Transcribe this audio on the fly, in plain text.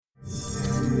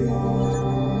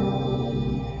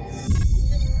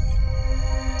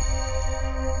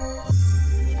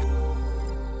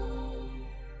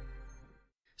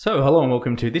So, hello and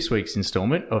welcome to this week's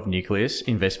instalment of Nucleus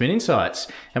Investment Insights.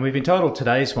 And we've entitled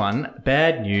today's one,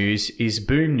 Bad News is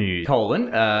Boom News,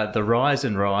 the rise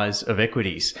and rise of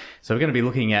equities. So we're going to be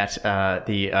looking at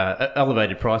the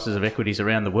elevated prices of equities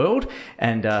around the world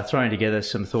and throwing together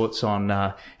some thoughts on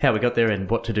how we got there and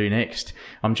what to do next.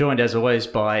 I'm joined, as always,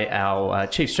 by our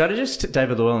Chief Strategist,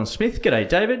 David Llewellyn-Smith. G'day,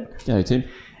 David. G'day, Tim.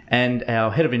 And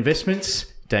our Head of Investments,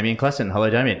 Damien Klassen.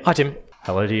 Hello, Damien. Hi, Tim.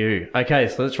 Hello to you. Okay,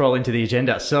 so let's roll into the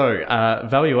agenda. So,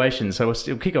 valuations. So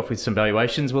we'll kick off with some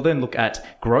valuations. We'll then look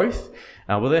at growth.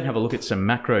 We'll then have a look at some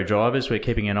macro drivers we're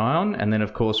keeping an eye on, and then,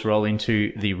 of course, roll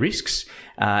into the risks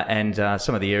and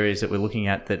some of the areas that we're looking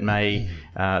at that may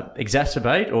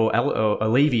exacerbate or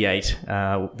alleviate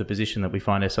the position that we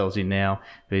find ourselves in now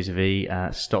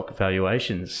vis-a-vis stock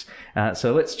valuations.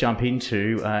 So let's jump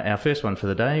into our first one for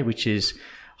the day, which is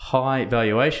high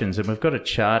valuations. And we've got a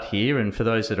chart here, and for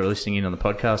those that are listening in on the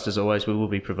podcast, as always, we will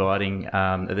be providing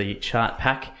the chart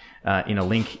pack in a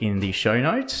link in the show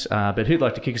notes. But who'd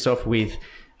like to kick us off with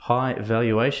high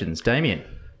valuations? Damien.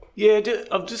 Yeah,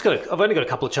 I've only got a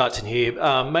couple of charts in here,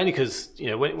 mainly because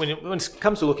when it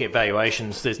comes to looking at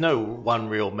valuations, there's no one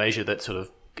real measure that sort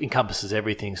of encompasses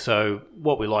everything. So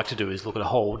what we like to do is look at a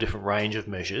whole different range of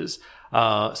measures.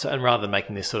 And rather than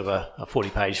making this sort of a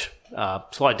 40-page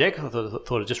slide deck, I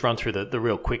thought I'd just run through the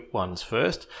real quick ones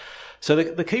first. So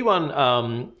the key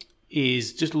one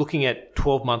is just looking at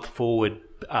 12-month forward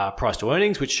price to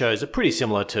earnings, which shows pretty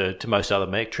similar to most other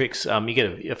metrics. You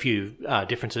get a few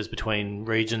differences between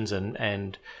regions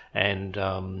and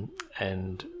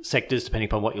sectors depending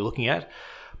upon what you're looking at.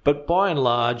 But by and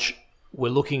large, we're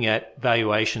looking at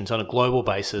valuations on a global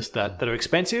basis that are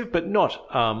expensive, but not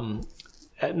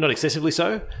excessively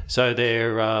so. So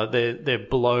they're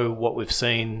below what we've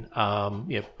seen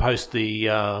post the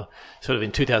sort of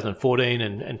in 2014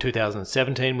 and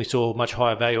 2017. We saw much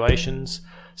higher valuations.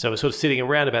 So we're sort of sitting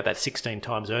around about that 16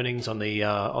 times earnings on the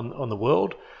on the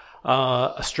world.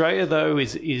 Australia though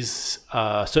is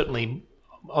certainly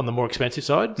on the more expensive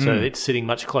side, so it's sitting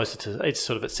much closer to, it's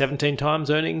sort of at 17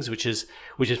 times earnings, which is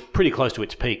pretty close to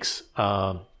its peaks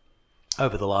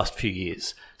over the last few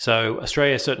years. So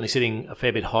Australia is certainly sitting a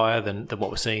fair bit higher than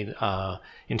what we're seeing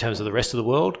in terms of the rest of the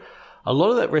world. A lot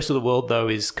of that rest of the world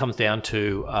though comes down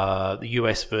to the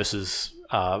US versus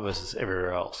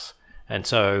everywhere else. And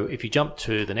so if you jump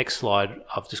to the next slide,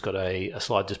 I've just got a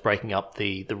slide just breaking up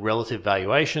the relative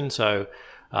valuation. So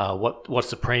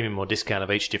what's the premium or discount of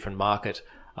each different market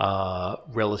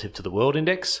relative to the world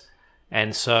index?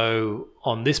 And so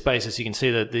on this basis, you can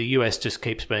see that the US just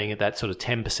keeps being at that sort of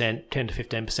 10 to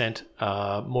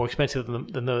 15% more expensive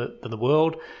than the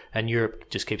world, and Europe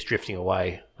just keeps drifting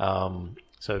away.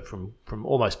 So from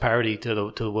almost parity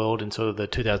to the world in sort of the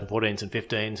 2014s and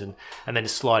 15s, and then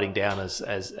just sliding down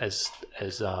as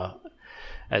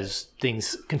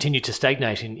things continue to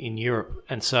stagnate in Europe.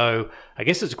 And so I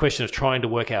guess it's a question of trying to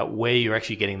work out where you're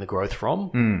actually getting the growth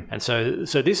from. And so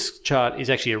this chart is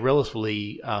actually a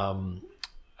relatively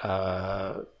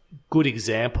good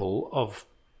example of,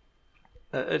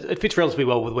 it fits relatively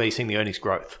well with where you're seeing the earnings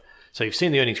growth. So you've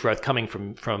seen the earnings growth coming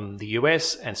from the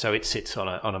US, and so it sits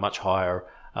on a much higher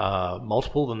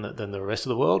multiple than the rest of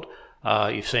the world.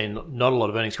 You've seen not a lot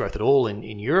of earnings growth at all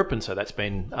in Europe, and so that's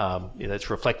been that's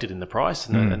reflected in the price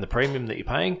and the premium that you're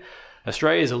paying.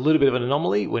 Australia is a little bit of an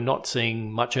anomaly. We're not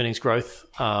seeing much earnings growth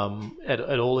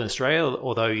at all in Australia,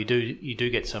 although you do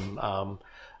get some.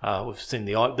 We've seen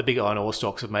the big iron ore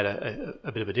stocks have made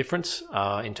a bit of a difference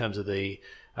in terms of the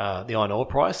iron ore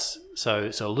price.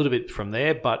 So a little bit from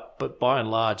there, but by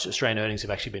and large, Australian earnings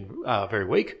have actually been very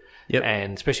weak. Yep.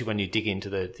 And especially when you dig into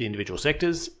the individual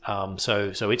sectors,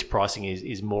 so its pricing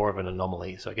is more of an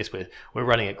anomaly. So I guess we're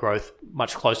running at growth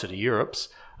much closer to Europe's,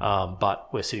 but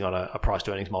we're sitting on a price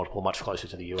to earnings multiple much closer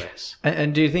to the US.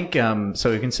 And do you think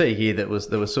so? We can see here that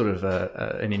there was sort of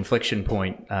an inflection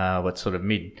point, sort of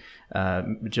mid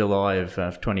July of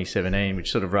 2017,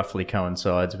 which sort of roughly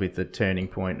coincides with the turning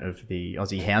point of the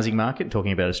Aussie housing market.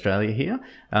 Talking about Australia here,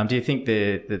 do you think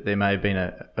that there may have been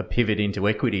a pivot into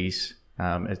equities?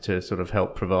 To sort of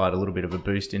help provide a little bit of a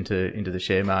boost into the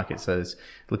share market. So there's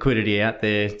liquidity out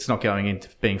there. It's not going into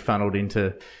being funneled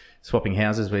into swapping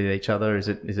houses with each other. Is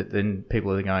it then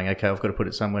people are going, okay, I've got to put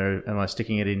it somewhere. Am I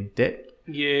sticking it in debt?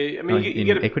 Yeah, I mean, you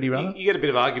get equity rather. You get a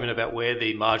bit of argument about where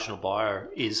the marginal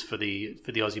buyer is for the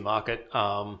Aussie market.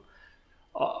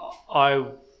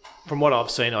 from what I've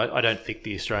seen, I don't think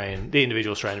the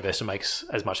individual Australian investor makes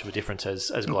as much of a difference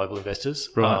as global investors.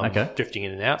 Right. Okay. Drifting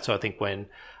in and out. So I think when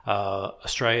the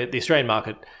Australian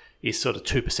market is sort of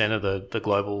 2% of the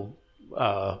global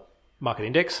market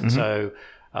index. Mm-hmm. So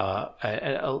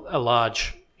a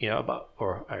large,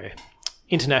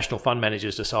 international fund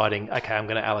managers deciding, okay, I'm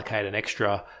going to allocate an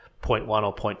extra 0.1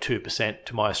 or 0.2%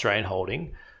 to my Australian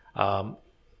holding,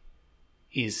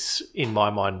 is in my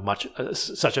mind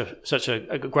such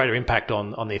a greater impact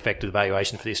on the effect of the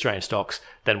valuation for the Australian stocks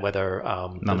than whether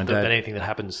than anything that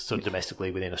happens sort of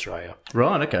domestically within Australia.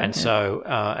 Right. Okay. And so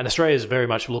and Australia is very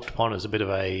much looked upon as a bit of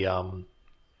a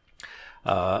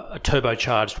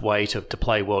turbocharged way to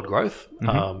play world growth,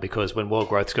 mm-hmm. Because when world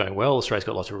growth's going well, Australia's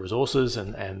got lots of resources,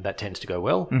 and that tends to go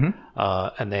well, mm-hmm.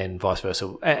 And then vice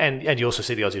versa, and you also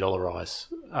see the Aussie dollar rise.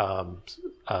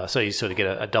 So you sort of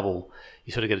get a double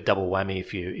whammy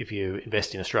if you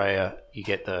invest in Australia. You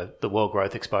get the world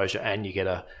growth exposure, and you get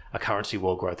a currency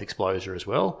world growth exposure as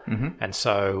well. Mm-hmm. And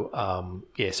so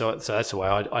so that's the way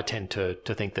I tend to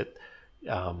think that.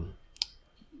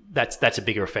 That's a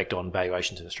bigger effect on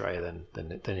valuations in Australia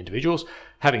than individuals.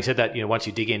 Having said that, once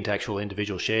you dig into actual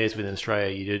individual shares within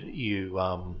Australia,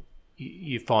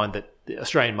 you find that the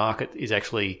Australian market is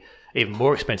actually even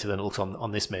more expensive than it looks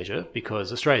on this measure,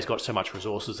 because Australia's got so much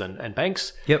resources and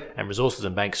banks. Yep. And resources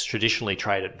and banks traditionally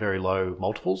trade at very low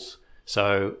multiples.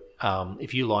 So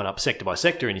if you line up sector by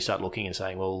sector and you start looking and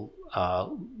saying, well,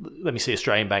 let me see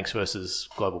Australian banks versus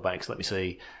global banks. Let me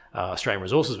see Australian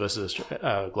resources versus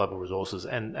global resources,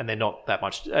 and they're not that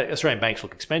much. Australian banks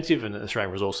look expensive, and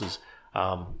Australian resources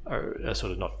are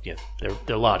sort of not.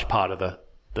 They're a large part of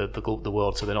the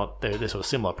world, so they're sort of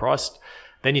similar priced.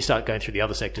 Then you start going through the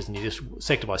other sectors, and you just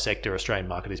sector by sector, Australian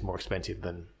market is more expensive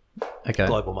than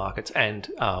global markets, and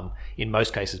in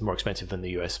most cases more expensive than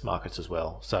the US markets as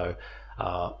well. So.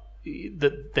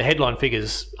 The headline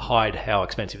figures hide how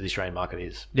expensive the Australian market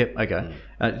is. Yep. Okay.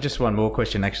 Just one more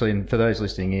question, actually, and for those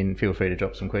listening in, feel free to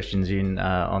drop some questions in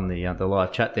on the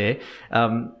live chat there.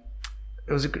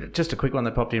 It was just a quick one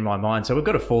that popped in my mind. So we've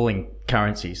got a falling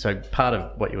currency. So part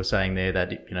of what you were saying there,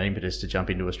 that impetus to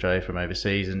jump into Australia from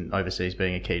overseas, and overseas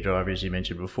being a key driver, as you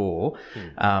mentioned before.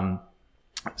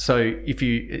 So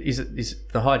is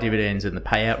the high dividends and the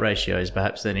payout ratios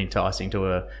perhaps then enticing to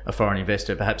a foreign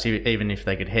investor, perhaps even if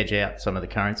they could hedge out some of the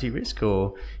currency risk,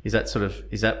 or would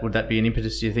that be an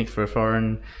impetus, do you think, for a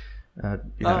foreign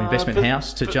investment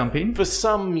house to jump in? For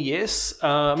some, yes.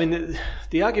 I mean,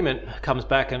 the argument comes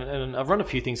back, and I've run a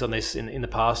few things on this in the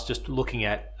past, just looking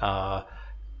at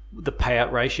the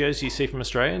payout ratios you see from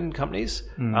Australian companies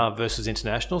versus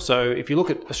international. So if you look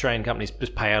at Australian companies,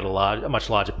 just pay out a much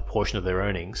larger proportion of their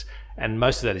earnings, and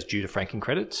most of that is due to franking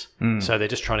credits. So they're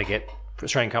just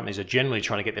Australian companies are generally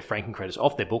trying to get their franking credits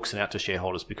off their books and out to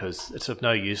shareholders, because it's of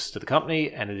no use to the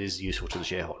company and it is useful to the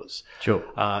shareholders. Sure.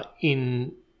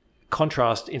 In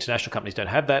contrast, international companies don't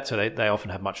have that, so they often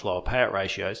have much lower payout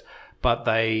ratios, but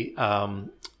they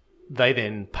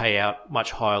then pay out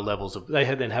much higher levels of. They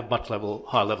then have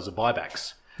higher levels of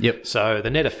buybacks. Yep. So the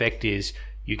net effect is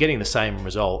you're getting the same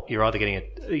result. You're either getting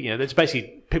it's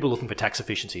basically people looking for tax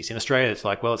efficiencies. In Australia, it's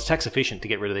like, well, it's tax efficient to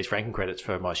get rid of these franking credits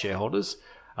for my shareholders.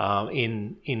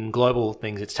 In global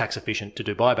things, it's tax efficient to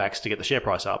do buybacks to get the share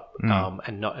price up,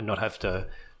 and not have to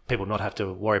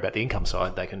worry about the income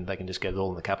side. They can just get it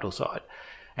all on the capital side.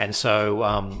 And so,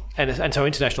 and so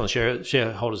international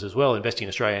shareholders as well, investing in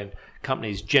Australian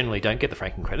companies, generally don't get the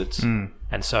franking credits, and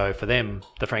so for them,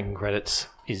 the franking credits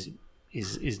is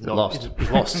lost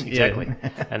exactly. Yeah.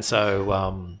 And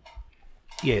so,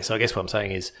 so I guess what I'm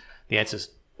saying is the answer's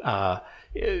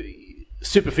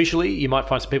superficially. You might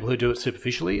find some people who do it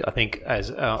superficially. I think as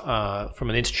from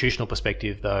an institutional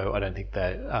perspective, though, I don't think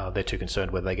that they're too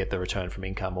concerned whether they get the return from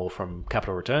income or from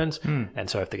capital returns. And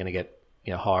so if they're going to get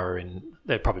higher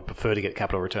they'd probably prefer to get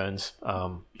capital returns.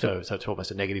 So it's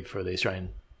almost a negative for the Australian.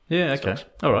 Yeah. Okay. Stocks.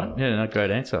 All right. Yeah. No,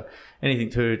 great answer. Anything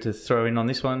to throw in on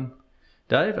this one,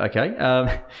 Dave?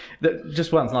 Okay.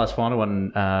 Just one last final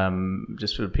one.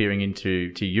 Just sort of peering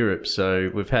into Europe. So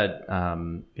we've had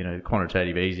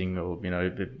quantitative easing, or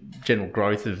the general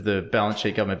growth of the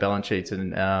government balance sheets,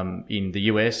 and in the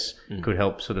US could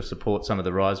help sort of support some of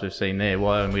the rise we've seen there.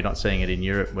 Why are we not seeing it in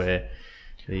Europe, where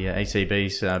the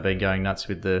ECB's been going nuts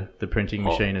with the printing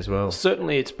machine as well?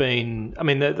 Certainly it's been... I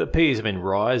mean, the PEs have been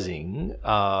rising.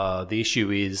 The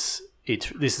issue is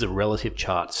this is a relative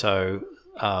chart. So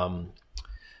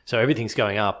everything's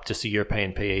going up, just the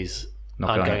European PEs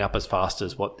aren't going up as fast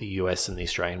as what the US and the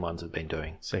Australian ones have been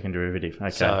doing. Second derivative. Okay.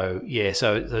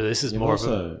 So this is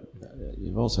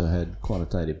You've also had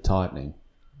quantitative tightening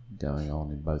going on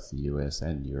in both the US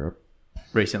and Europe.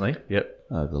 Recently, yep.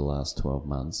 over the last 12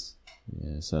 months.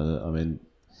 Yeah, so, I mean,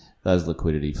 those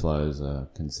liquidity flows are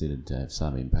considered to have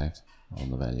some impact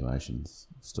on the valuations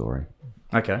story.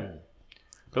 Okay.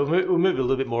 But we'll move a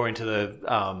little bit more into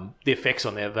the effects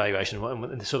on their valuation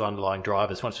and the sort of underlying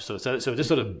drivers. Once we so just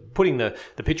sort of putting the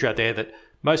picture out there that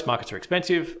most markets are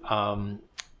expensive, and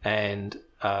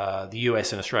the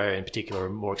US and Australia in particular are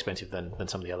more expensive than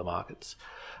some of the other markets.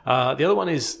 The other one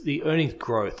is the earnings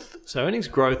growth. So earnings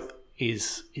growth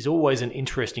is always an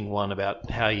interesting one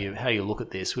about how you look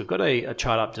at this. We've got a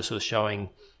chart up just sort of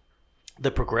showing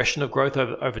the progression of growth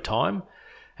over time.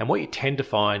 And what you tend to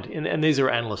find, and these are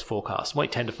analyst forecasts, what you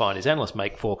tend to find is analysts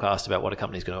make forecasts about what a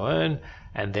company's going to earn,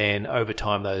 and then over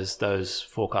time those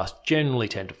forecasts generally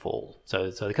tend to fall. So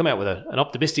they come out with an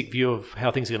optimistic view of how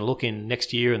things are going to look in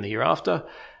next year and the year after,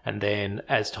 and then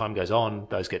as time goes on,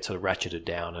 those get sort of ratcheted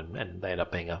down, and they end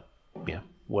up being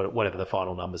whatever the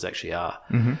final numbers actually are.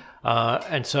 Mm-hmm.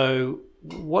 And so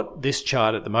what this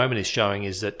chart at the moment is showing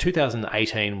is that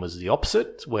 2018 was the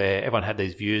opposite, where everyone had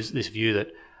this view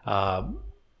that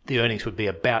the earnings would be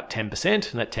about 10%,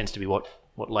 and that tends to be what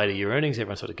later year earnings,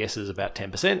 everyone sort of guesses about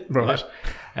 10%. Right.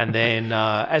 And then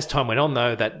as time went on,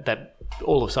 though, that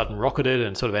all of a sudden rocketed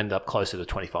and sort of ended up closer to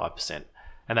 25%.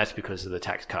 And that's because of the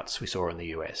tax cuts we saw in the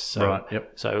US. So, right,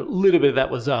 yep. So a little bit of that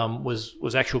was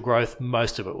actual growth.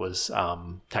 Most of it was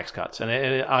tax cuts. And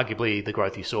arguably the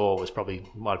growth you saw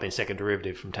might have been second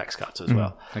derivative from tax cuts as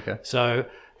well. Okay. So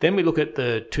then we look at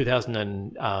the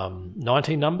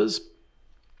 2019 numbers.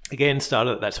 Again,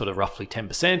 started at that sort of roughly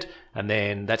 10%, and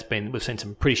then we've seen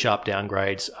some pretty sharp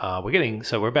downgrades.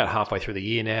 We're about halfway through the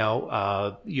year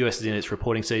now. US is in its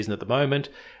reporting season at the moment,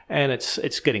 and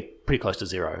it's getting pretty close to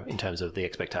zero in terms of the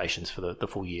expectations for the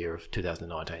full year of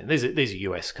 2019. These are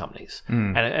US companies,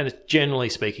 and it's generally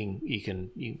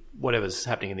speaking, whatever's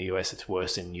happening in the US, it's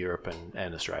worse in Europe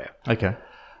and Australia. Okay.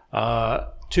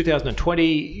 2020,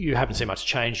 you haven't seen much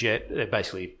change yet. They're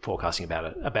basically forecasting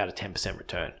about a 10%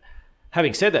 return.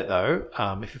 Having said that, though,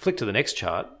 if you flick to the next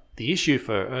chart, the issue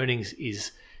for earnings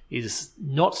is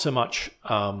not so much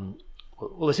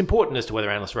it's important as to whether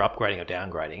analysts are upgrading or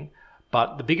downgrading,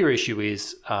 but the bigger issue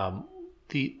is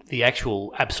the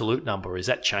actual absolute number. Is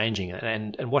that changing?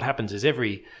 And what happens is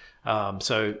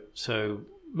so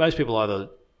most people either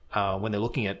when they're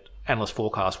looking at analyst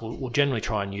forecasts will generally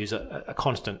try and use a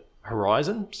constant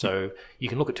horizon. So you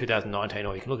can look at 2019,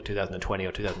 or you can look at 2020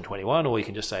 or 2021, or you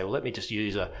can just say, well, let me just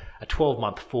use a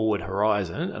 12-month forward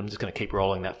horizon, and I'm just going to keep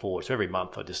rolling that forward. So every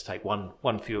month I just take one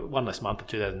less month of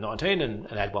 2019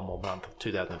 and add one more month of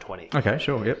 2020. Okay,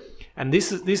 sure, yep. And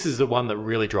this is the one that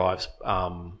really drives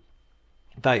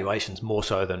valuations more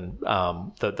so than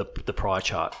the prior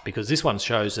chart, because this one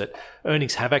shows that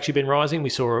earnings have actually been rising. We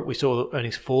saw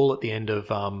earnings fall at the end of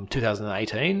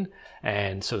 2018,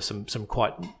 and so some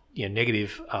quite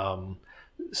negative.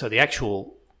 So the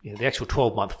actual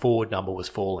 12-month forward number was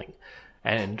falling,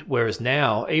 and whereas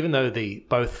now, even though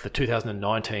both the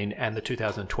 2019 and the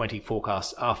 2020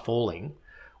 forecasts are falling,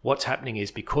 what's happening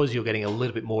is because you're getting a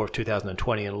little bit more of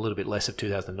 2020 and a little bit less of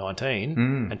 2019,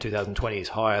 and 2020 is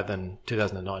higher than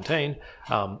 2019,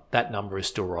 that number is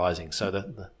still rising.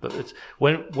 So it's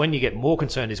when you get more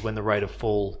concerned is when the rate of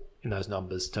fall in those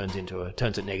numbers turns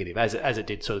it negative, as it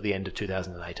did sort of the end of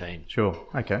 2018. Sure.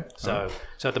 Okay. So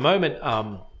at the moment,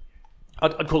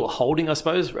 I'd call it holding, I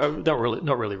suppose. Not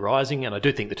really rising, and I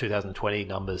do think the 2020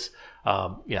 numbers,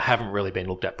 haven't really been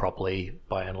looked at properly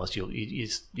by analysts.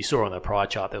 You saw on the prior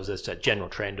chart there was a general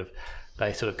trend of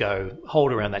they sort of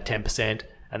hold around that 10%,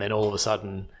 and then all of a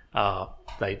sudden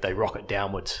they rocket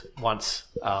downwards once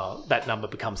that number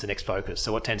becomes the next focus.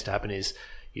 So what tends to happen is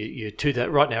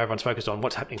right now everyone's focused on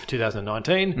what's happening for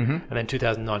 2019, and then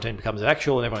 2019 becomes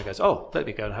actual, and everyone goes, oh, let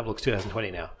me go and have a look at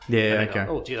 2020 now. Yeah, okay.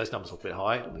 Oh, gee, those numbers look a bit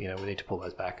high. We need to pull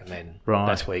those back, and then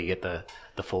that's where you get the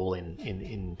fall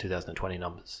in 2020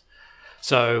 numbers.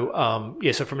 So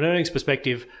so from an earnings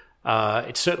perspective,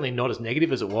 it's certainly not as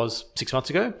negative as it was 6 months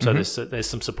ago. So there's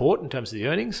some support in terms of the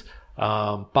earnings.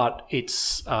 But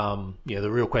it's the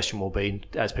real question will be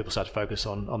as people start to focus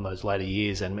on those later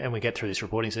years, and we get through this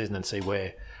reporting season and see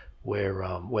where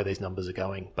these numbers are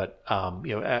going. But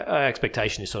our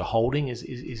expectation is sort of holding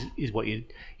is what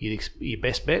your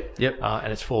best bet. Yep.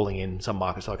 And it's falling in some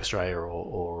markets like Australia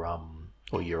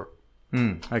or Europe.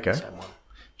 Okay. Same one.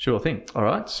 Sure thing. All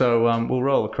right. So we'll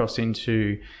roll across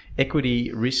into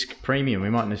equity risk premium. We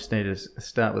might just need to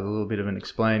start with a little bit of an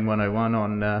explain 101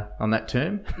 on that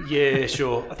term. Yeah,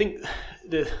 sure. I think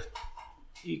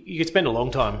you could spend a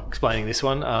long time explaining this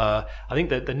one. I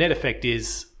think that the net effect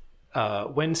is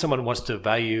when someone wants to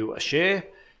value a share,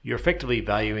 you're effectively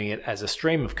valuing it as a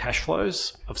stream of cash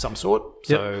flows of some sort.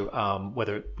 Yep. So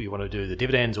whether you want to do the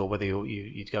dividends or whether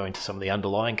you go into some of the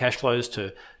underlying cash flows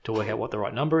to work out what the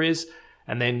right number is.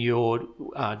 And then you're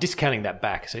discounting that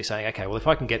back. So you're saying, okay, well, if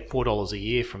I can get $4 a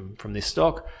year from this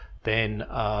stock, then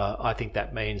I think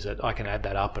that means that I can add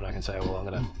that up and I can say, well, I'm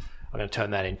going to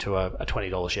turn that into a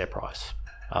 $20 share price.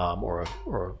 Or a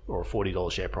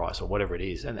 $40 share price or whatever it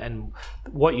is, and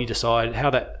what you decide how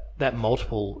that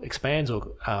multiple expands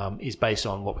or is based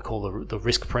on what we call the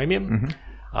risk premium,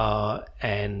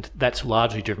 and that's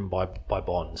largely driven by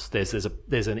bonds. There's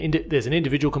an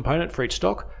individual component for each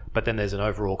stock, but then there's an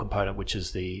overall component which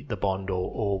is the bond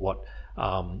or what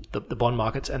the bond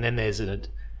markets, and then there's an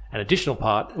additional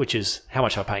part which is how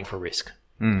much I'm paying for risk.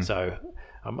 So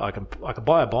I can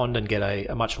buy a bond and get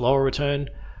a much lower return.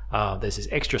 There's this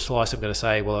extra slice. I'm going to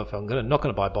say, well, if I'm not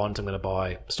going to buy bonds, I'm going to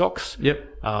buy stocks.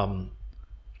 Yep.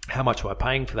 How much am I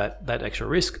paying for that extra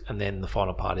risk? And then the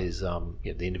final part is the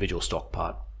individual stock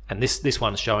part. And this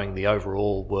one's showing the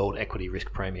overall world equity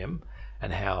risk premium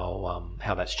and how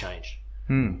that's changed.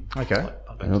 Okay.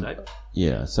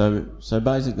 Yeah. So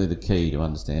basically, the key to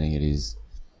understanding it is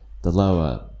the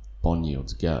lower bond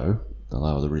yields go, the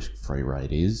lower the risk-free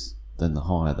rate is, then the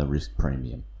higher the risk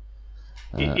premium.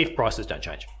 If prices don't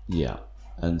change. Yeah.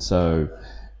 And so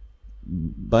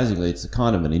basically it's a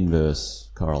kind of an inverse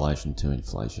correlation to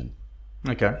inflation.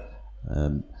 Okay.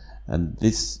 And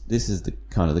this is the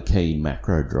kind of the key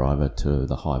macro driver to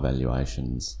the high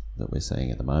valuations that we're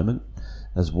seeing at the moment,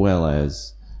 as well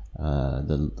as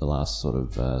the last sort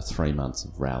of 3 months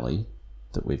of rally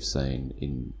that we've seen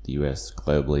in the US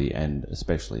globally and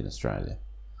especially in Australia,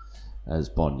 as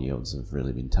bond yields have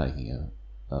really been taking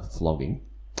a flogging.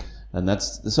 And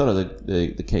that's the sort of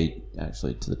the key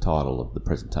actually to the title of the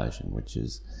presentation, which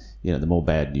is, the more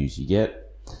bad news you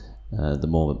get, the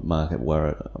more the market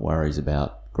worries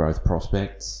about growth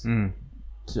prospects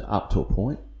up to a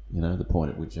point, the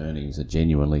point at which earnings are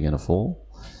genuinely going to fall.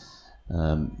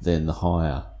 Then the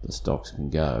higher the stocks can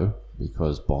go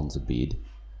because bonds are bid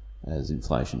as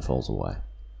inflation falls away.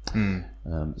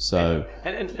 So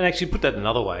and actually put that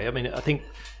another way, I mean, I think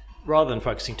rather than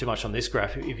focusing too much on this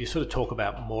graph, if you sort of talk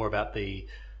more about the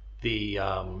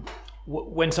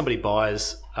when somebody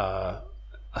buys a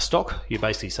stock, you're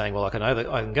basically saying, well, I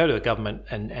can go to a government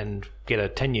and get a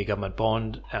 10-year government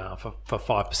bond for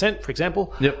 5%, for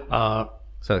example. Yep.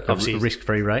 So obviously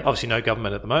risk-free rate. Obviously, no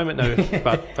government at the moment. No,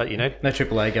 but no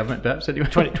AAA government, perhaps. Anyway,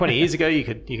 20 years ago, you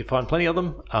could find plenty of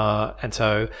them. And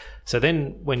so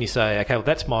then when you say, okay, well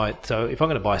so if I'm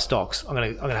going to buy stocks, I'm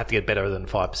going to have to get better than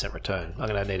 5% return. I'm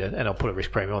going to need and I'll put a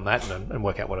risk premium on that and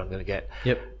work out what I'm going to get.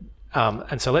 Yep.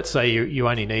 And so let's say you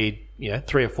only need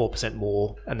 3 or 4%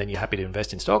 more, and then you're happy to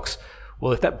invest in stocks.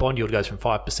 Well, if that bond yield goes from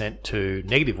 5% to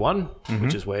 -1,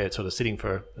 which is where it's sort of sitting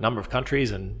for a number of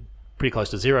countries and pretty close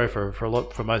to zero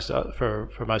for most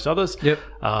others. Yep.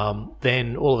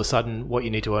 Then all of a sudden, what you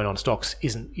need to earn on stocks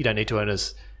you don't need to earn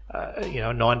as a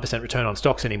 9% return on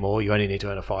stocks anymore. You only need to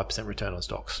earn a 5% return on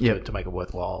stocks to make it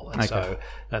worthwhile.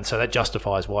 And so that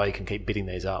justifies why you can keep bidding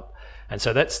these up. And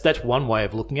so that's one way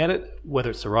of looking at it,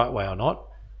 whether it's the right way or not.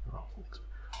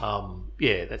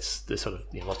 There's sort of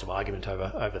lots of argument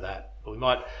over that. But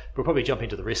we'll probably jump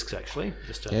into the risks actually.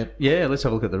 Yeah, let's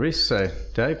have a look at the risks. So,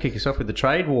 Dave, kick us off with the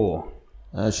trade war.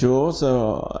 Sure.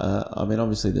 So,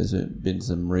 obviously there's been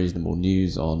some reasonable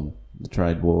news on the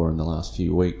trade war in the last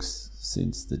few weeks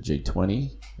since the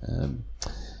G20,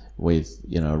 with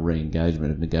a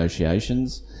re-engagement of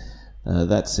negotiations.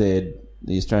 That said,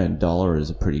 the Australian dollar is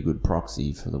a pretty good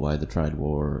proxy for the way the trade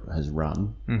war has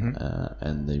run,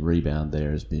 and the rebound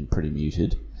there has been pretty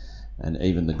muted. And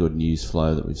even the good news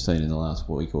flow that we've seen in the last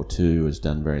week or two has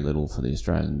done very little for the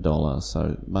Australian dollar.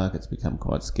 So markets become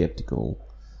quite sceptical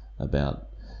about,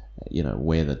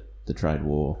 where the trade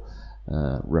war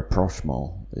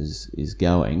rapprochement is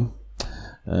going.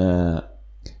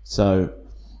 So,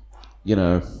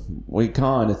 we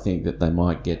kind of think that they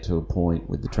might get to a point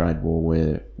with the trade war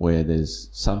where there's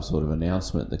some sort of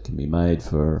announcement that can be made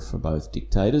for both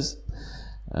dictators.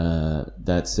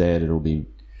 That said,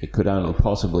 it could only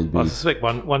possibly be... I suspect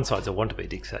one side's a want-to-be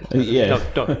dictator. Yeah.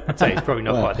 I'd say it's probably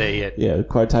not quite there yet. Yeah,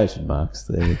 quotation marks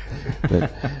there.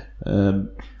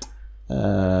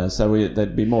 So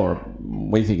there'd be more...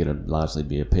 We think it'd largely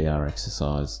be a PR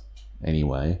exercise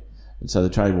anyway. And so the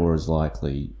trade war is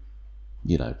likely,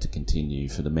 to continue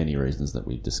for the many reasons that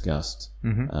we've discussed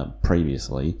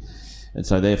previously. And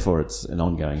so therefore it's an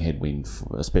ongoing headwind,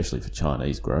 especially for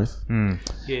Chinese growth.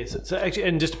 Yes. So actually,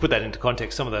 and just to put that into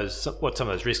context, some of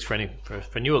those risks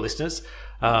for newer listeners.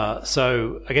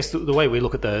 So I guess the way we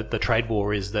look at the trade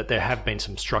war is that there have been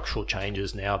some structural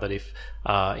changes now that if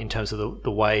in terms of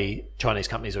the way Chinese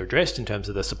companies are addressed in terms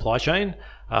of the supply chain,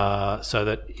 so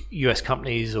that US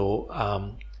companies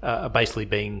are basically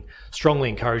being strongly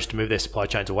encouraged to move their supply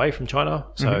chains away from China.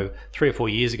 So 3 or 4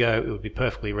 years ago, it would be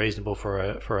perfectly reasonable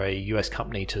for a US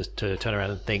company to turn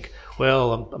around and think,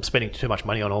 well, I'm spending too much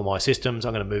money on all my systems.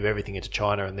 I'm going to move everything into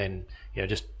China and then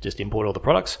just import all the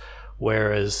products.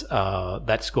 Whereas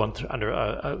that's gone through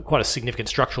under quite a significant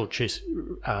structural change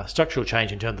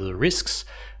in terms of the risks,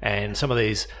 and some of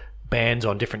these bans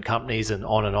on different companies and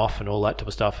on and off and all that type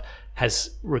of stuff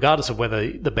has, regardless of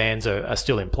whether the bans are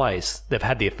still in place, they've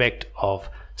had the effect of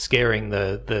scaring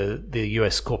the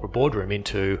US corporate boardroom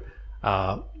into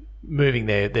moving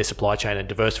their supply chain and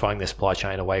diversifying their supply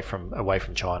chain away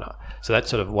from China. So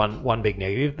that's sort of one big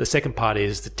negative. The second part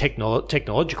is that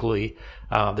technologically,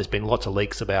 there's been lots of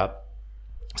leaks about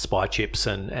spy chips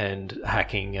and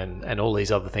hacking and all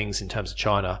these other things in terms of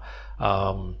China.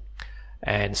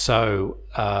 And so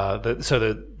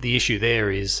the issue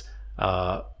there is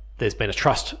there's been a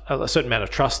certain amount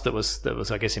of trust that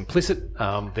was I guess implicit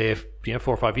there 4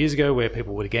 or 5 years ago, where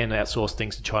people would again outsource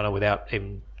things to China without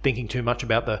even thinking too much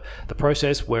about the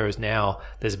process. Whereas now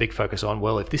there's a big focus on,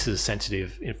 well, if this is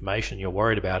sensitive information, you're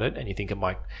worried about it, and you think it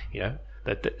might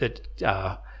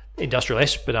that industrial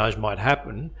espionage might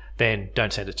happen, then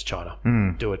don't send it to China.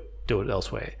 Do it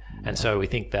elsewhere. And so we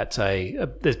think that's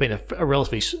there's been a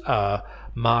relatively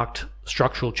marked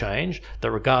structural change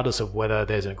that, regardless of whether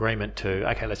there's an agreement to,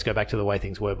 okay, let's go back to the way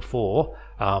things were before,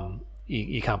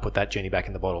 you can't put that genie back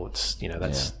in the bottle. It's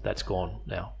that's gone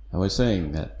now. And we're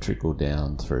seeing that trickle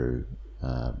down through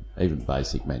even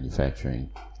basic manufacturing.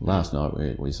 Last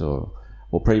night we saw,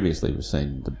 well, previously we've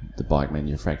seen the bike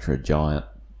manufacturer Giant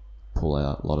pull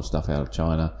out a lot of stuff out of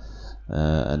China,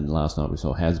 and last night we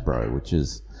saw Hasbro, which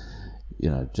is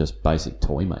just basic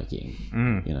toy making.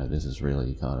 This is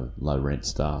really kind of low rent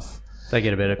stuff. They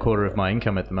get about a quarter of my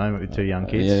income at the moment with 2 young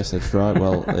kids. Yes, that's right.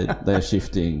 Well, they're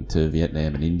shifting to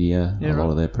Vietnam and India, a lot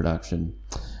of their production.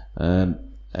 There's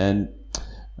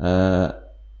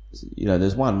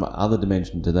one other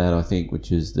dimension to that, I think,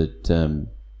 which is that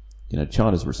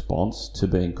China's response to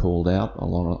being called out on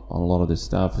a lot of this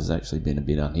stuff has actually been a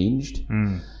bit unhinged,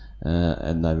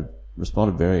 and they've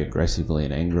responded very aggressively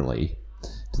and angrily,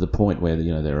 to the point where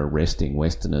they're arresting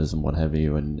Westerners and what have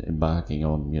you, and embarking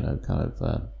on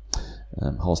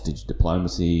hostage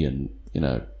diplomacy and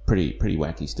pretty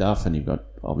wacky stuff. And you've got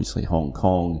obviously Hong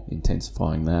Kong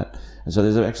intensifying that, and so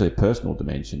there's actually a personal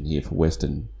dimension here for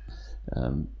Western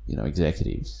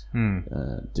executives.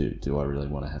 Do I really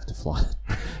want to have to fly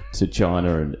to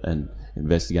China and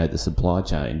investigate the supply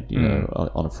chain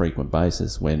on a frequent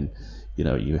basis when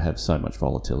you have so much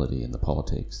volatility in the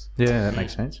politics? Yeah, that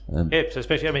makes sense. So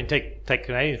especially, take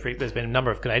Canadians. There's been a number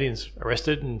of Canadians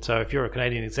arrested, and so if you're a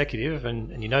Canadian executive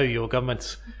and your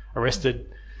government's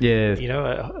arrested,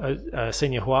 a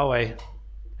senior Huawei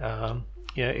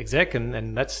exec,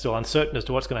 and that's still uncertain as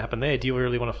to what's going to happen there. Do you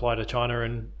really want to fly to China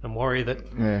and worry that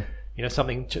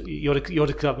something your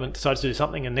government decides to do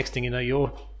something, and next thing you know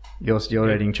you're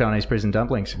eating Chinese prison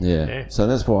dumplings? Yeah. So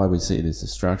that's why we see this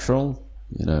as structural.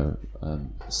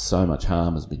 So much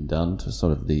harm has been done to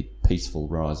sort of the peaceful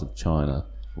rise of China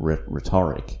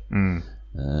rhetoric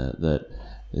that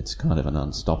it's kind of an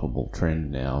unstoppable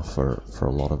trend now for a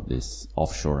lot of this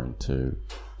offshoring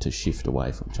to shift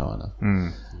away from China.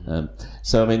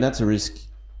 So that's a risk.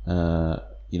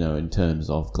 In terms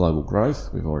of global growth,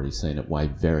 we've already seen it weigh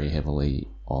very heavily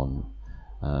on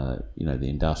the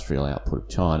industrial output of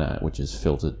China, which is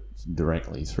filtered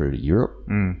directly through to Europe.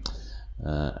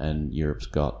 And Europe's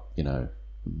got,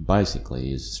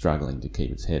 basically is struggling to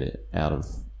keep its head out of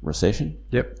recession.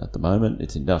 At the moment,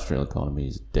 its industrial economy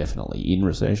is definitely in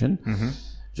recession.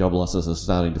 Job losses are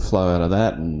starting to flow out of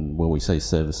that, and will we see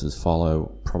services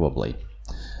follow? Probably.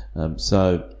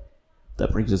 So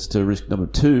that brings us to risk number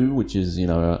 2, which is,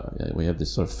 we have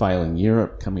this sort of failing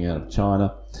Europe coming out of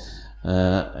China,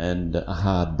 and a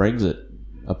hard Brexit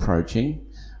approaching.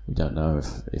 We don't know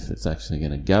if it's actually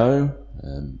going to go,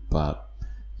 but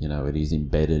it is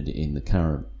embedded in the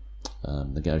current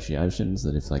negotiations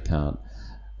that if they can't,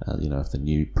 if the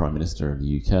new Prime Minister of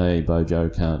the UK, Bojo,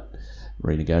 can't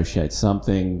renegotiate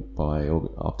something by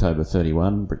October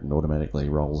 31, Britain automatically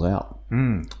rolls out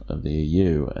of the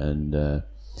EU. And,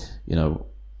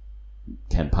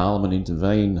 can Parliament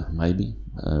intervene? Maybe.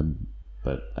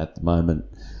 But at the moment,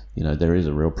 there is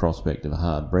a real prospect of a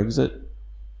hard Brexit.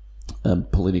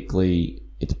 Politically,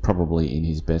 it's probably in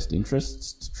his best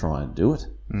interests to try and do it,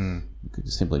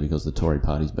 simply because the Tory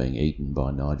party's being eaten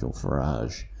by Nigel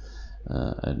Farage.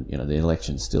 And, the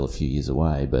election's still a few years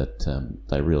away, but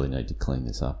they really need to clean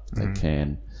this up. They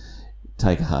can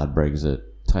take a hard Brexit,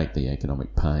 take the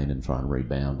economic pain and try and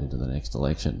rebound into the next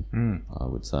election, I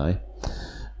would say.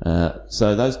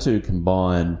 So those two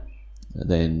combine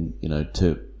then,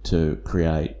 to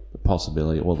create the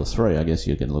possibility, or the three, I guess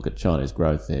you can look at China's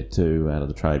growth there too, out of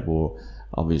the trade war.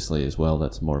 Obviously as well,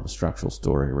 that's more of a structural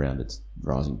story around its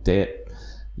rising debt.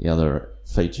 The other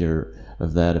feature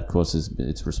of that, of course, is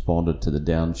it's responded to the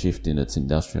downshift in its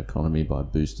industrial economy by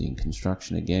boosting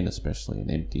construction again, especially in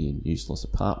empty and useless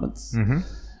apartments,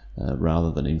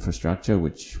 rather than infrastructure,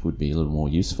 which would be a little more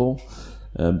useful.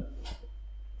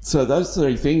 So those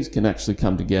three things can actually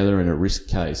come together in a risk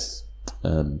case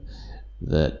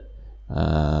that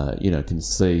can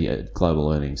see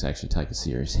global earnings actually take a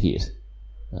serious hit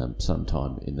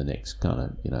sometime in the next kind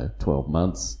of 12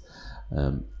 months.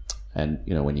 And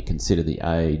when you consider the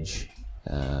age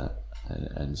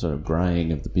and sort of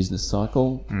greying of the business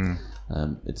cycle,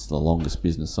 it's the longest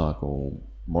business cycle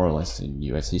more or less in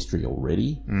US history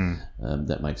already.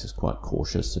 That makes us quite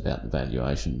cautious about the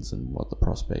valuations and what the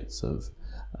prospects of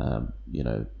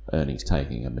earnings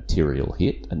taking a material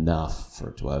hit enough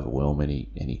for it to overwhelm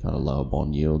any kind of lower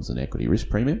bond yields and equity risk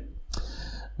premium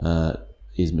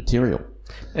is material.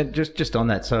 And just on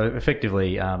that, so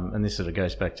effectively, and this sort of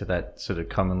goes back to that sort of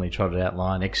commonly trotted out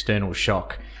line, external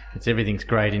shock. It's everything's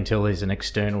great until there's an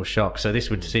external shock. So this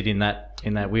would sit in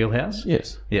that wheelhouse.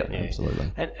 Yes. Yeah.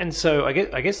 Absolutely. And so I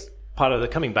guess part of the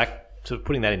coming back, sort of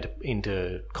putting that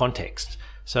into context.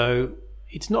 So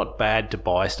it's not bad to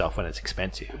buy stuff when it's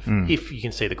expensive if you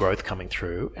can see the growth coming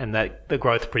through, and that the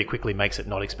growth pretty quickly makes it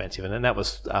not expensive. And then that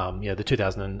was the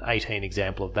 2018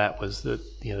 example of that was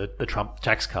the Trump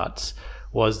tax cuts.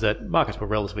 Was that markets were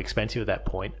relatively expensive at that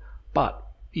point, but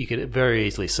you could very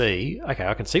easily see, okay,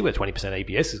 I can see where 20%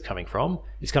 EPS is coming from.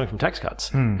 It's coming from tax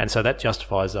cuts. And so that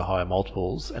justifies the higher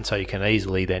multiples. And so you can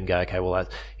easily then go, okay, well,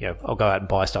 I'll go out and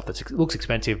buy stuff that looks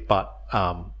expensive, but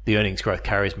the earnings growth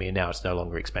carries me and now it's no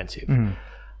longer expensive.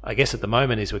 I guess at the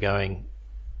moment is we're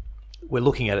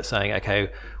looking at it saying, okay,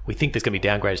 we think there's going to be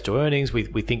downgrades to earnings. We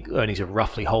think earnings are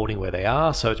roughly holding where they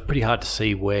are. So it's pretty hard to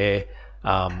see where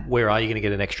are you going to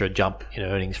get an extra jump in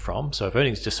earnings from? So if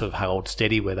earnings just sort of hold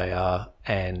steady where they are,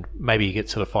 and maybe you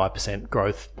get sort of 5%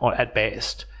 growth at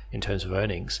best in terms of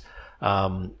earnings,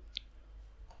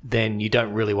 then you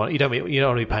don't want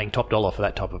to be paying top dollar for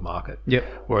that type of market.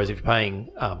 Yep. Whereas if you're paying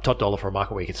top dollar for a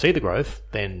market where you can see the growth,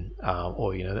 then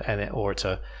or you're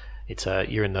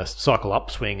in the cycle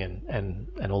upswing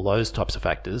and all those types of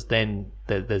factors, then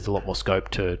there's a lot more scope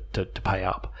to pay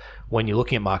up. When you're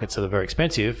looking at markets that are very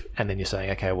expensive, and then you're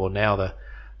saying, okay, well now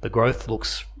the growth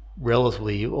looks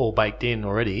relatively all baked in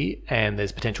already, and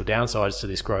there's potential downsides to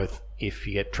this growth if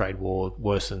you get trade war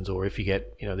worsens or if you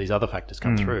get these other factors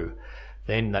come through,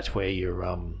 then that's where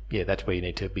that's where you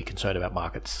need to be concerned about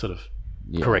markets sort of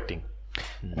correcting.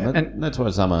 And that's why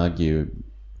some argue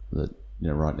that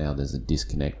right now there's a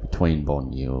disconnect between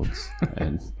bond yields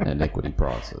and equity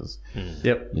prices.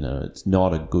 Yep. It's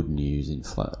not a good news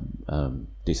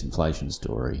disinflation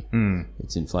story.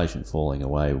 It's inflation falling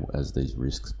away as these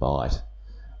risks bite.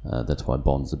 That's why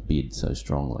bonds are bid so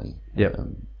strongly. Yep.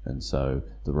 And so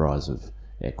the rise of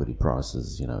equity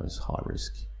prices, is high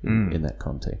risk in that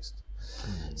context.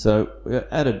 So we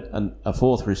added a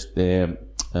fourth risk there,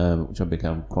 which I've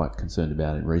become quite concerned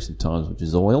about in recent times, which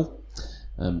is oil.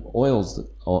 Oil's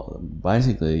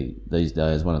basically these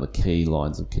days one of the key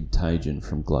lines of contagion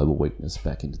from global weakness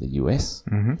back into the US,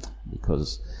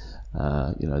 because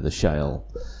the shale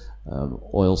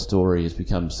oil story has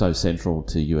become so central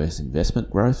to US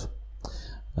investment growth,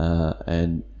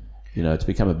 and it's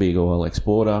become a big oil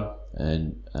exporter.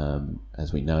 And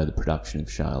as we know, the production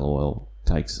of shale oil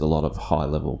takes a lot of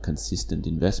high-level, consistent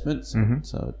investments,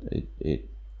 so it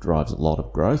drives a lot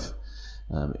of growth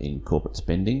in corporate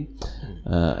spending,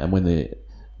 and when the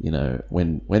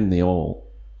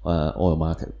oil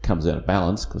market comes out of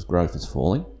balance because growth is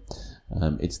falling,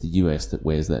 it's the US that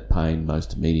wears that pain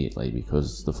most immediately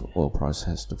because the oil price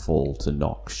has to fall to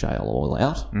knock shale oil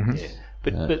out. Yeah.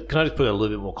 But can I just put a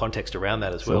little bit more context around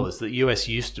that as well? Is that the US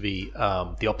used to be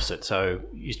the opposite. So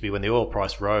it used to be when the oil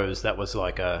price rose, that was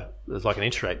like an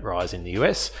interest rate rise in the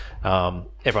US.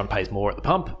 Everyone pays more at the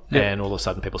pump, and all of a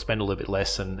sudden people spend a little bit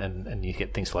less, and you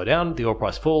get things slow down. The oil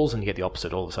price falls, and you get the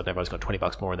opposite. All of a sudden everyone's got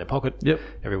 $20 more in their pocket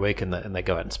every week, and they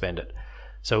go out and spend it.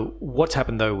 So what's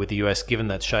happened though with the US, given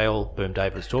that shale boom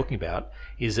Dave was talking about,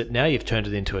 is that now you've turned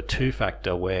it into a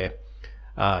two-factor where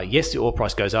yes, the oil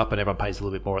price goes up and everyone pays a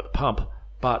little bit more at the pump,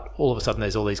 but all of a sudden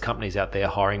there's all these companies out there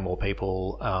hiring more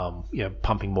people,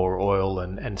 pumping more oil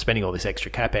and spending all this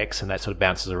extra capex, and that sort of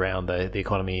bounces around the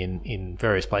economy in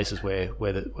various places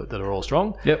that are all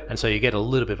strong. Yep. And so you get a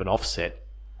little bit of an offset,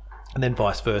 and then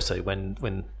vice versa.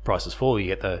 When prices fall, you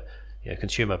get the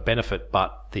consumer benefit,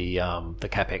 but the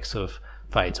capex sort of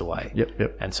fades away.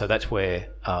 Yep. And so that's where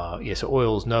so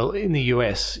oil's in the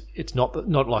US, it's not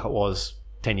like it was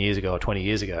 10 years ago or 20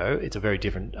 years ago. It's a very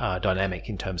different dynamic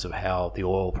in terms of how the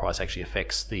oil price actually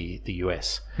affects the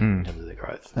US in terms of their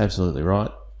growth. Absolutely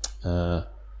right.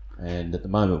 And at the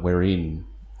moment we're in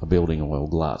a building oil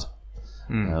glut.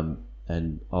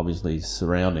 And obviously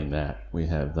surrounding that, we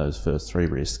have those first three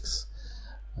risks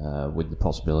with the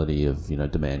possibility of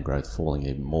demand growth falling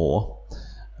even more.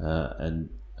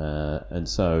 And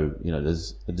so,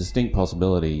 there's a distinct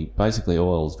possibility. Basically,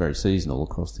 oil is very seasonal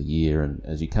across the year, and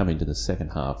as you come into the second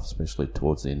half, especially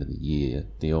towards the end of the year,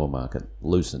 the oil market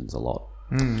loosens a lot.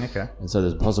 Okay. And so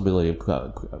there's a possibility of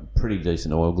a pretty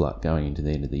decent oil glut going into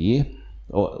the end of the year,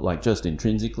 or like just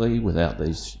intrinsically without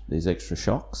these extra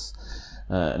shocks.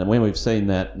 And when we've seen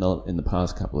that in the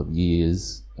past couple of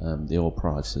years, the oil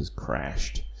price has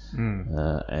crashed.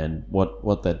 And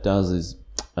what that does is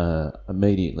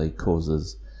immediately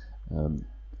causes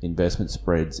investment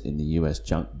spreads in the US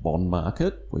junk bond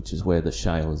market, which is where the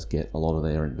shales get a lot of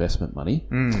their investment money.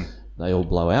 They all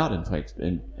blow out. In fact,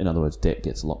 in other words, debt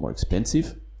gets a lot more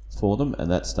expensive for them,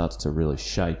 and that starts to really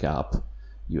shake up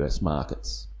US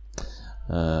markets,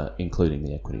 including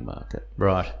the equity market.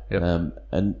 Right. Yep.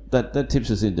 And that tips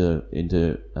us into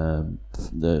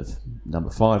the number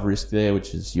 5 risk there,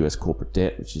 which is US corporate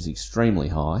debt, which is extremely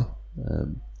high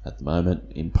at the moment,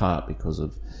 in part because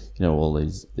of all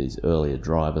these earlier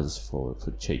drivers for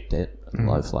cheap debt,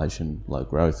 low inflation, low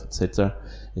growth, etc.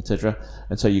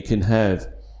 And so you can have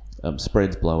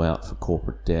spreads blow out for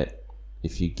corporate debt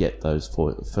if you get those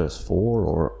first 4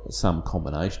 or some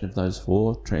combination of those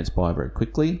 4 transpire very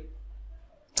quickly.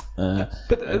 But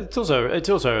it's also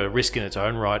a risk in its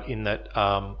own right, in that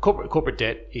corporate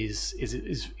debt is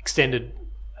extended,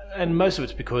 and most of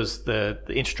it's because the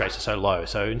interest rates are so low.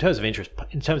 So in terms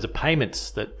of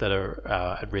payments that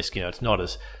are at risk, it's not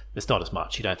as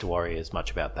much. You don't have to worry as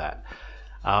much about that.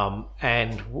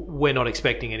 And we're not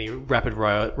expecting any rapid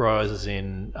rises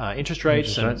in interest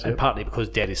rates, and partly because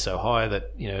debt is so high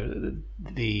that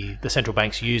the central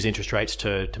banks use interest rates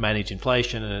to manage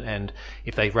inflation, and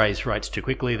if they raise rates too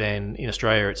quickly, then in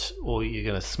Australia you're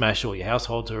going to smash all your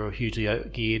households are hugely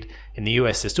geared. In the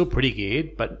US they're still pretty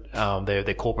geared, but their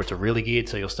corporates are really geared,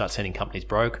 so you'll start sending companies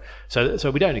broke. So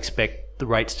we don't expect the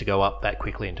rates to go up that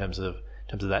quickly in terms of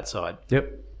that side.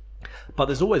 Yep. But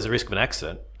there's always a risk of an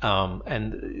accident,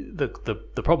 and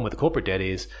the problem with the corporate debt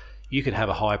is you could have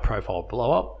a high profile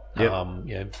blow up.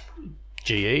 Yep.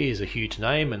 GE is a huge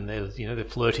name, and they're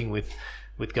flirting with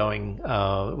going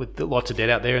with lots of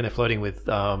debt out there, and they're flirting with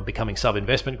becoming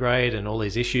sub-investment grade and all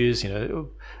these issues.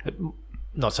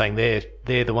 Not saying they're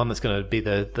the one that's going to be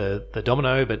the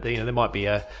domino, but there might be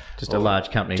a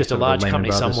large company, just a large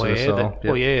company somewhere. Yep.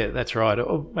 Well, yeah, that's right,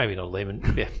 or maybe not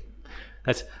Lehman. Yeah.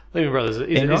 That's Lehman Brothers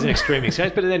is an extreme case,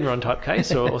 but an Enron type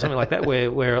case or something like that,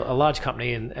 where a large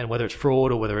company and whether it's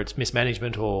fraud or whether it's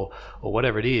mismanagement or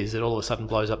whatever it is, it all of a sudden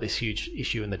blows up this huge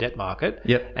issue in the debt market.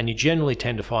 Yep. And you generally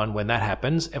tend to find when that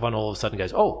happens, everyone all of a sudden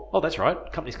goes, oh, that's right,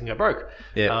 companies can go broke.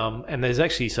 Yep. And there's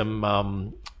actually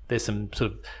some sort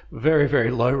of very, very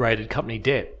low rated company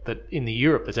debt that in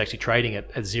Europe that's actually trading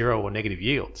at 0 or negative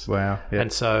yields. Wow. Yep.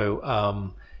 And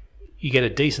so you get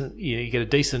a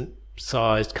decent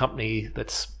sized company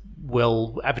that's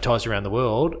well advertised around the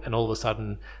world, and all of a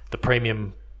sudden the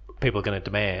premium people are going to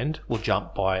demand will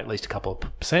jump by at least a couple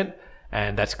of percent,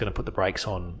 and that's going to put the brakes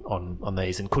on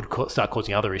these, and could start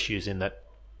causing other issues in that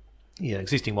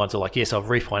existing ones are like, yes, I've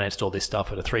refinanced all this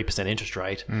stuff at a 3% interest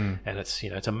rate, and it's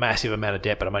it's a massive amount of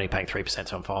debt, but I'm only paying 3%,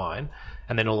 so I'm fine.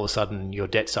 And then all of a sudden your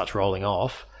debt starts rolling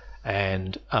off,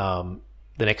 and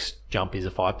the next jump is a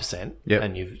 5%, yep.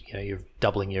 and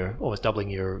you're almost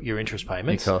doubling your interest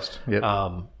payments. Your cost. Yep.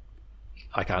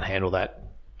 I can't handle that.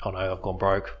 Oh no, I've gone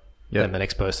broke. Yep. Then the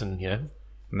next person, and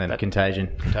then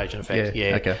contagion effect.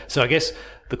 Yeah. Okay. So I guess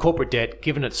the corporate debt,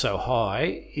 given it's so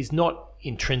high, is not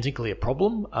intrinsically a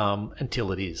problem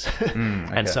until it is, okay.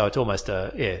 And so it's almost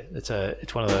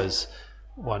it's one of those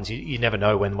ones you never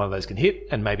know when one of those can hit,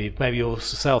 and maybe you'll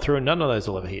sail through and none of those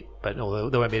will ever hit. But there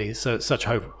won't be any such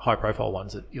high profile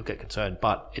ones that you'll get concerned.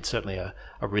 But it's certainly a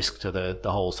risk to the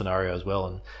whole scenario as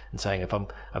well. And saying if I'm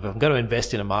going to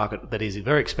invest in a market that is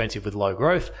very expensive with low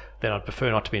growth, then I'd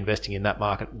prefer not to be investing in that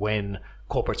market when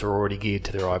corporates are already geared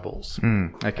to their eyeballs.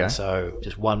 Okay. And so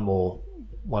just one more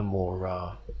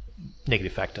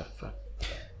negative factor.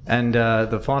 And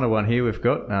the final one here we've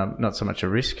got, not so much a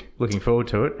risk, looking forward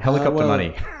to it, helicopter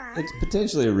money. It's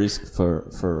potentially a risk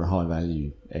for high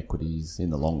value equities in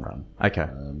the long run. Okay,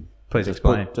 please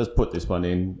explain. Just put this one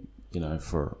in,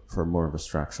 for more of a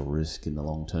structural risk in the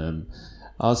long term.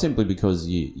 Simply because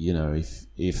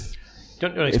if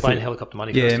Don't you want to explain helicopter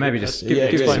money? Yeah, first? maybe just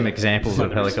give some examples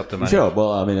of helicopter money. Sure.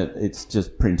 Well, I mean, it's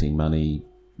just printing money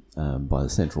by the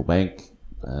central bank,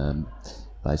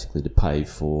 basically to pay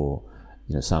for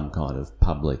some kind of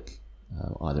public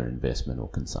either investment or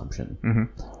consumption,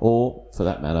 or for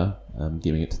that matter,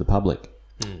 giving it to the public,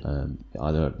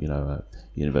 either a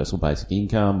universal basic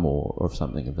income or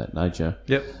something of that nature,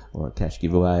 or a cash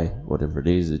giveaway, whatever it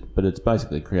is. But it's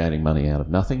basically creating money out of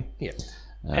nothing,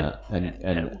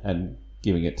 and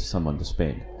giving it to someone to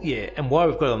spend. Yeah, and why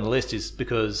we've got it on the list is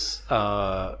because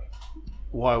why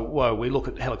we look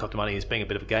at helicopter money as being a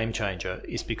bit of a game changer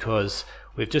is because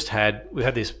we've had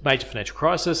this major financial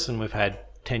crisis, and we've had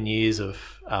 10 years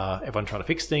of everyone trying to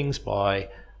fix things by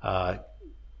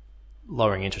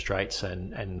lowering interest rates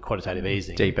and quantitative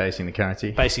easing. Debasing the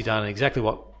currency. Basically done exactly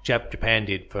what Japan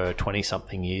did for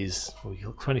 20-something years. Are we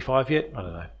 25 yet? I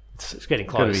don't know. It's getting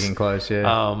close. Got to be getting close,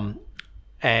 yeah.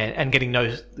 And getting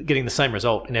the same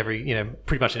result in every,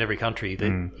 pretty much in every country,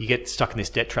 that you get stuck in this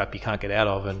debt trap you can't get out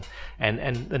of,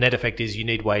 and the net effect is you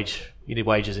need wages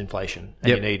inflation,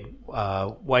 and you need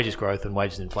wages growth and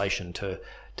wages inflation to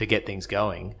get things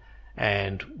going.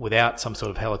 And without some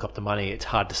sort of helicopter money, it's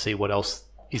hard to see what else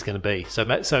is going to be. So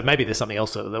maybe there's something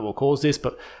else that will cause this,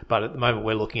 but at the moment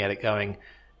we're looking at it going,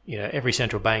 every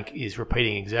central bank is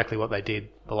repeating exactly what they did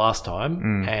the last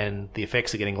time, and the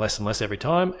effects are getting less and less every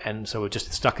time. And so we're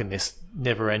just stuck in this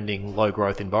never-ending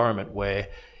low-growth environment where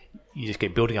you just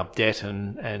keep building up debt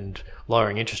and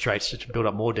lowering interest rates to build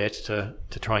up more debt to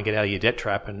try and get out of your debt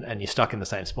trap, and you're stuck in the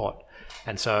same spot.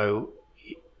 And so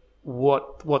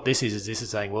what this is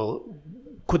saying, well,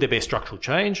 could there be a structural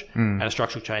change? And a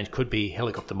structural change could be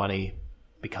helicopter money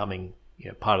becoming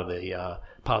part of the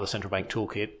central bank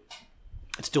toolkit.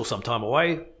 It's still some time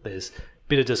away. There's a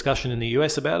bit of discussion in the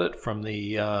US about it from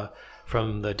the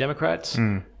Democrats,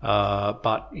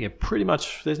 but pretty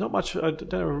much there's not much. I don't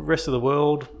know the rest of the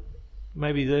world.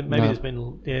 Maybe there's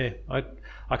been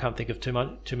I can't think of too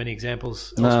many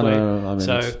examples elsewhere. No, I mean,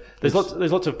 so there's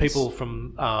lots of people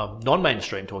from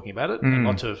non-mainstream talking about it, and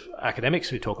lots of academics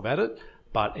who talk about it.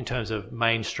 But in terms of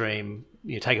mainstream,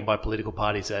 taken by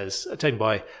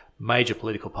major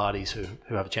political parties who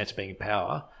have a chance of being in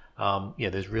power.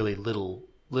 There's really little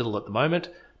at the moment,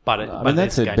 but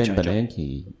that's Ben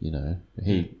Bernanke.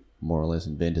 He more or less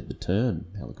invented the term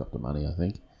helicopter money, I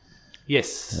think.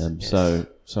 Yes. Yes. So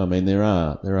I mean, there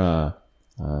are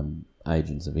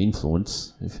agents of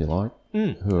influence, if you like,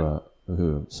 who are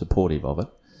supportive of it.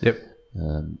 Yep.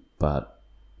 But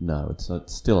no, it's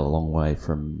still a long way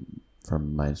from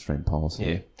mainstream policy.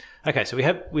 Yeah. Okay, so we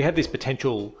have this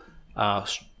potential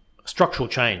structural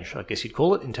change, I guess you'd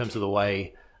call it, in terms of the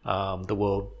way the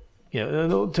world,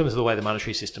 in terms of the way the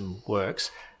monetary system works,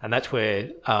 and that's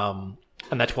where, and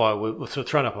that's why we're sort of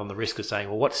thrown up on the risk of saying,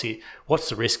 well, what's the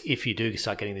risk if you do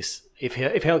start getting this?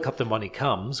 If helicopter money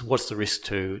comes, what's the risk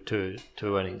to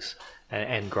earnings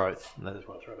and growth? And that's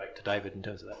why I throw back to David in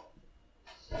terms of that.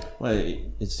 Well,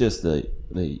 it's just the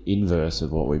inverse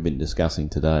of what we've been discussing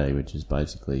today, which is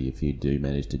basically if you do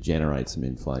manage to generate some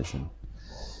inflation,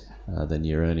 then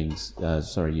your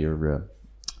your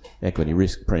equity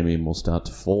risk premium will start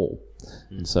to fall.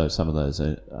 And so some of those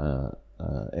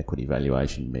equity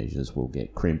valuation measures will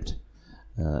get crimped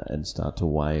and start to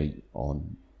weigh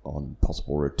on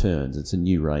possible returns. It's a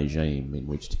new regime in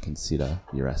which to consider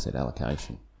your asset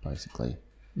allocation, basically.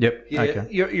 Yep. Yeah, okay.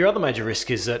 Your other major risk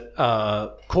is that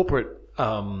corporate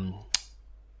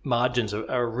margins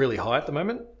are really high at the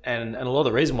moment, and a lot of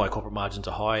the reason why corporate margins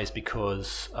are high is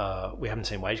because we haven't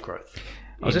seen wage growth.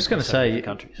 I was just going to say,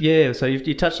 yeah. So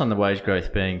you touched on the wage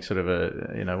growth being sort of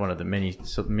one of the many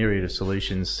myriad of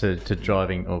solutions to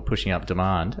driving or pushing up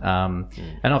demand,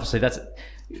 and obviously that's.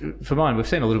 For mine, we've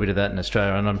seen a little bit of that in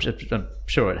Australia, and I'm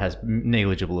sure it has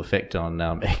negligible effect on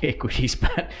equities.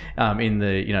 But in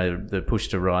the push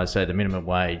to rise, say, the minimum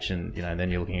wage, and then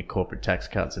you're looking at corporate tax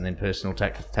cuts and then personal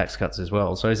tax cuts as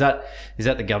well. So is that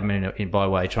the government in by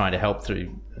way trying to help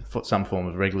through some form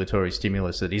of regulatory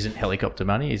stimulus that isn't helicopter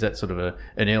money? Is that sort of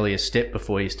an earlier step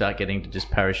before you start getting to just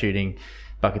parachuting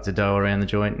buckets of dough around the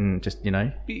joint and just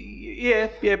Yeah,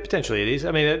 potentially it is.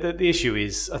 I mean, the issue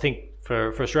is, I think.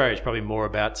 For Australia, it's probably more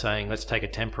about saying, let's take a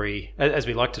temporary, as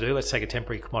we like to do, let's take a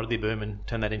temporary commodity boom and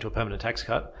turn that into a permanent tax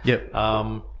cut. Yep.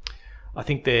 I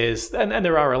think there's and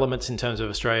there are elements in terms of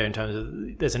Australia in terms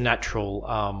of there's a natural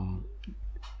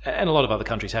and a lot of other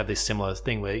countries have this similar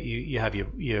thing where you have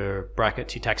your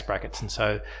brackets, your tax brackets, and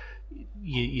so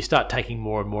you start taking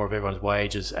more and more of everyone's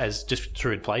wages as just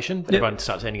through inflation. Everyone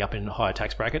starts ending up in higher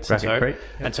tax brackets.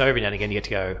 And so every now and again you get to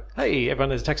go, hey, everyone,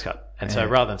 there's a tax cut. And so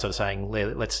rather than sort of saying,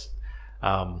 let's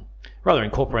rather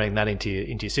incorporating that into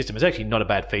your system is actually not a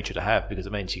bad feature to have, because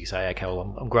it means you can say, okay,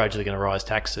 well, I'm gradually going to rise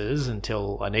taxes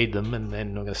until I need them, and then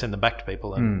I'm going to send them back to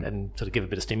people and sort of give a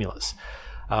bit of stimulus.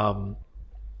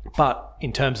 But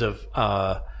in terms of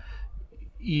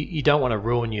you don't want to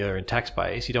ruin your tax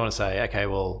base. You don't want to say, okay,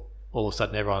 well, all of a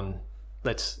sudden everyone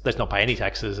let's not pay any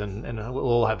taxes and we'll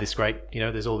all have this great,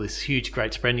 there's all this huge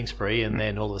great spending spree, and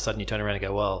then all of a sudden you turn around and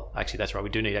go, well, actually that's right, we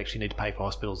do need to pay for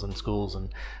hospitals and schools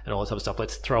and all that type of stuff.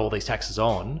 Let's throw all these taxes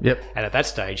on. Yep. And at that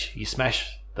stage you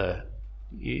smash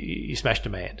you smash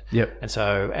demand. Yep. And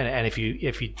so and if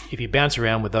you bounce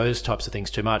around with those types of things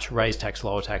too much, raise tax,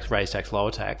 lower tax, raise tax,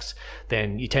 lower tax,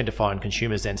 then you tend to find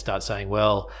consumers then start saying,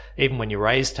 well, even when you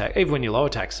lower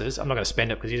taxes, I'm not going to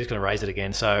spend it because you're just going to raise it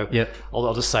again. So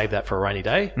I'll just save that for a rainy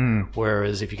day.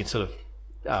 Whereas if you can sort of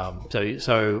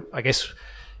so I guess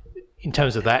in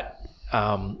terms of that,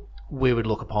 we would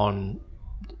look upon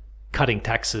cutting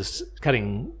taxes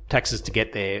to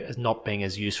get there as not being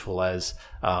as useful as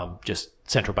just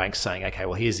central banks saying, okay,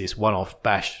 well, here's this one-off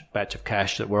batch of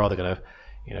cash that we're either going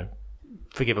to,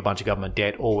 forgive a bunch of government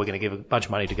debt, or we're going to give a bunch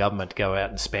of money to government to go out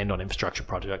and spend on infrastructure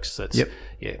projects.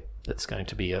 That's going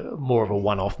to be more of a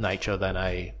one-off nature than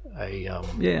a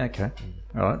okay,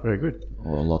 all right, very good.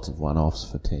 Or lots of one-offs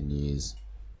for 10 years.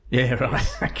 Yeah,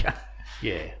 right. Okay.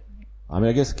 Yeah. I mean,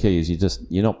 I guess the key is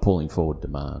you're not pulling forward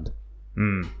demand.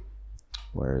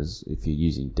 Whereas if you're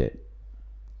using debt,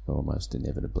 you almost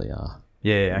inevitably are.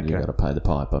 Yeah, okay. You've got to pay the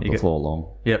piper before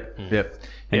long. Yep.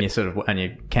 And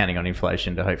you're counting on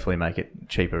inflation to hopefully make it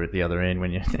cheaper at the other end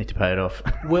when you need to pay it off.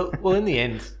 Well, in the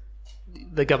end,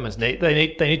 the governments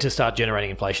need to start generating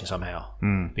inflation somehow.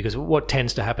 Because what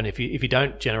tends to happen if you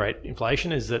don't generate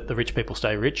inflation is that the rich people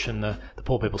stay rich and the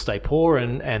poor people stay poor,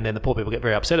 and then the poor people get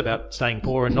very upset about staying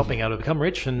poor and not being able to become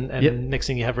rich, and next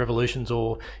thing you have revolutions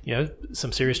or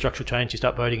some serious structural change. You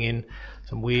start voting in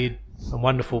some weird and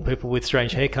wonderful people with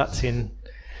strange haircuts in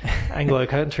Anglo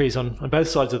countries on both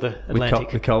sides of the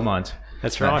Atlantic. With coal mines.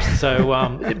 That's right.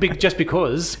 So just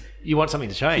because you want something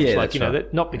to change,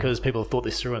 right. Not because people have thought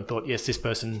this through and thought, yes, this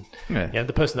person,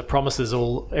 the person that promises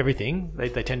everything,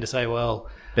 they tend to say, well,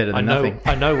 better than nothing.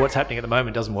 I know what's happening at the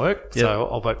moment doesn't work, so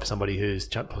I'll vote for somebody who's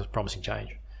promising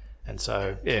change. And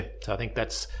so, so I think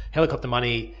that's helicopter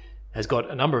money has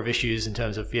got a number of issues in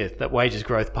terms of that wages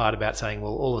growth part about saying,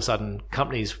 well, all of a sudden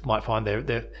companies might find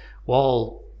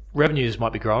while revenues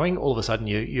might be growing, all of a sudden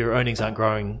your earnings aren't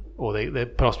growing, or they're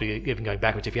possibly even going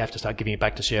backwards if you have to start giving it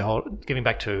back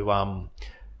to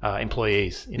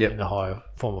employees in the higher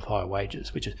form of higher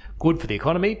wages, which is good for the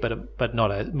economy, but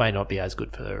may not be as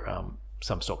good for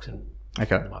some stocks in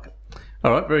the market.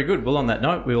 All right, very good. Well, on that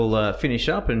note, we'll finish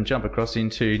up and jump across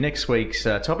into next week's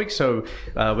topic. So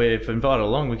we've invited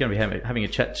along, we're going to be having a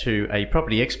chat to a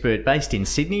property expert based in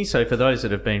Sydney. So for those that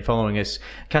have been following us,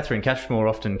 Catherine Cashmore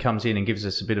often comes in and gives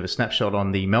us a bit of a snapshot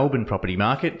on the Melbourne property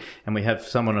market. And we have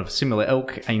someone of similar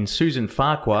ilk in Susan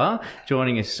Farquhar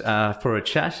joining us for a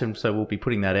chat. And so we'll be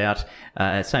putting that out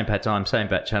at same pat time, same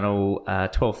bat channel,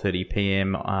 12:30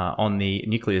 p.m. On the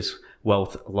Nucleus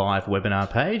Wealth live webinar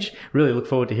page. Really look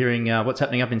forward to hearing what's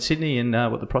happening up in Sydney and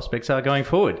what the prospects are going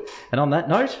forward. And on that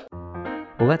note,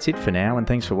 well, that's it for now, and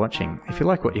thanks for watching. If you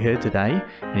like what you heard today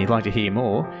and you'd like to hear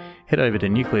more, head over to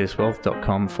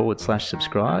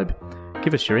nucleuswealth.com/subscribe.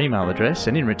 Give us your email address,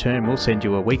 and in return we'll send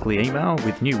you a weekly email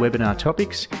with new webinar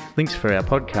topics, links for our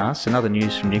podcasts and other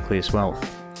news from Nucleus Wealth.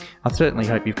 I certainly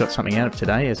hope you've got something out of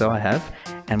today, as I have,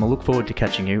 and we'll look forward to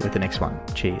catching you with the next one.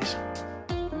 Cheers.